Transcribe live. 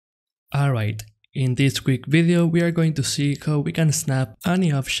Alright, in this quick video we are going to see how we can snap any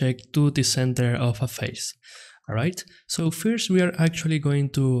object to the center of a face. Alright, so first we are actually going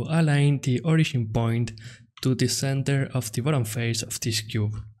to align the origin point to the center of the bottom face of this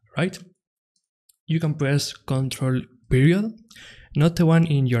cube, right? You can press Ctrl period, not the one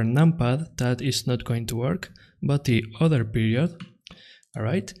in your numpad, that is not going to work, but the other period.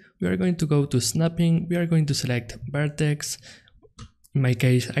 Alright, we are going to go to snapping, we are going to select vertex. In my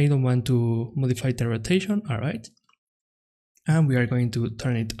case, I don't want to modify the rotation, alright. And we are going to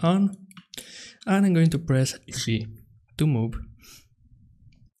turn it on, and I'm going to press G to move.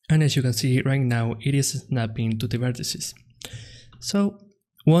 And as you can see right now, it is snapping to the vertices. So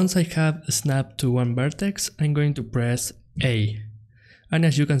once I have snapped to one vertex, I'm going to press A. And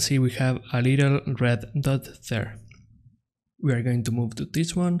as you can see, we have a little red dot there. We are going to move to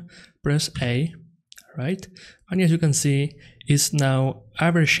this one, press A, right? And as you can see, it's now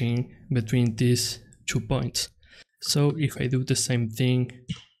averaging between these 2 points. So if I do the same thing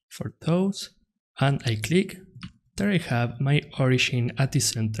for those, and I click, there I have my origin at the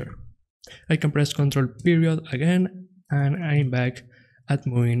center. I can press Ctrl period again, and I'm back at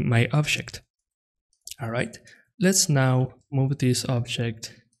moving my object. Alright, let's now move this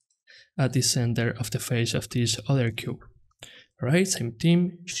object at the center of the face of this other cube. Alright, same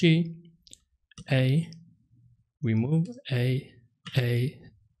thing, G, A, we move A,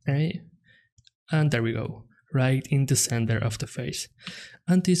 and there we go, right in the center of the face.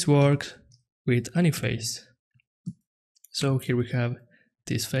 And this works with any face. So here we have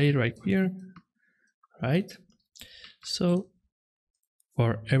this face right here, right? So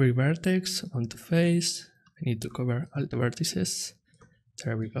for every vertex on the face, I need to cover all the vertices.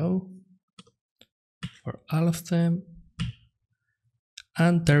 There we go, for all of them.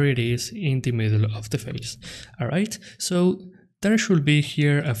 And there it is in the middle of the face. Alright, so there should be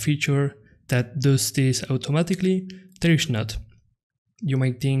here a feature that does this automatically. There is not. You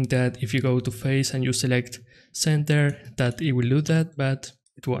might think that if you go to face and you select center that it will do that, but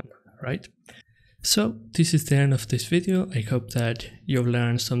it won't, right? So this is the end of this video. I hope that you've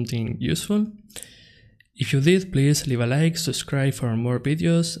learned something useful. If you did, please leave a like, subscribe for more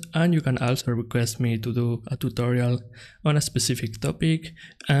videos, and you can also request me to do a tutorial on a specific topic,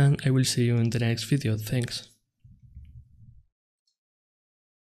 and I will see you in the next video. Thanks.